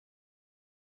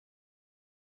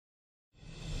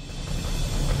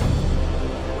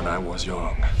was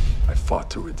young, I fought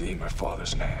to redeem my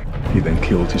father's name. He then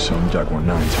killed his son Jaguar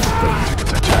 9 to rebellion to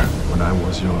protect her. When I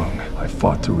was young, I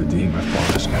fought to redeem my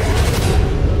father's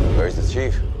name. Where's the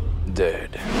chief?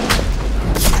 Dead.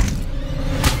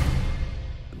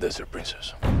 Desert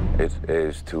Princess. It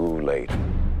is too late.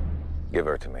 Give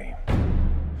her to me.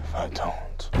 If I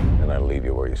don't, then I'll leave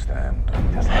you where you stand.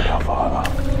 just like our father.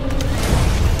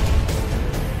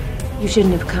 You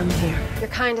shouldn't have come here. Your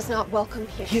kind is not welcome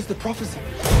here. Here's the prophecy.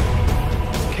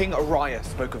 King Uriah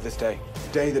spoke of this day.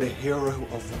 The day that a hero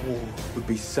of war would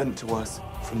be sent to us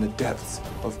from the depths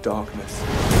of darkness.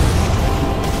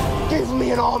 Give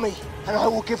me an army, and I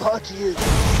will give her to you.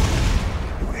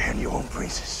 You would hand your own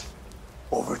princess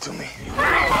over to me.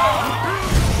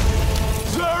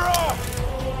 Zara!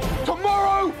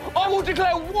 Tomorrow, I will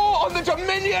declare war on the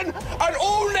Dominion and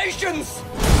all nations!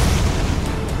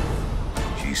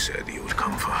 She said you would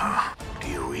come for her. Do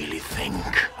you really think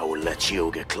I will let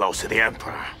you get close to the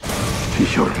Emperor? She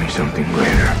showed me something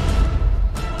greater.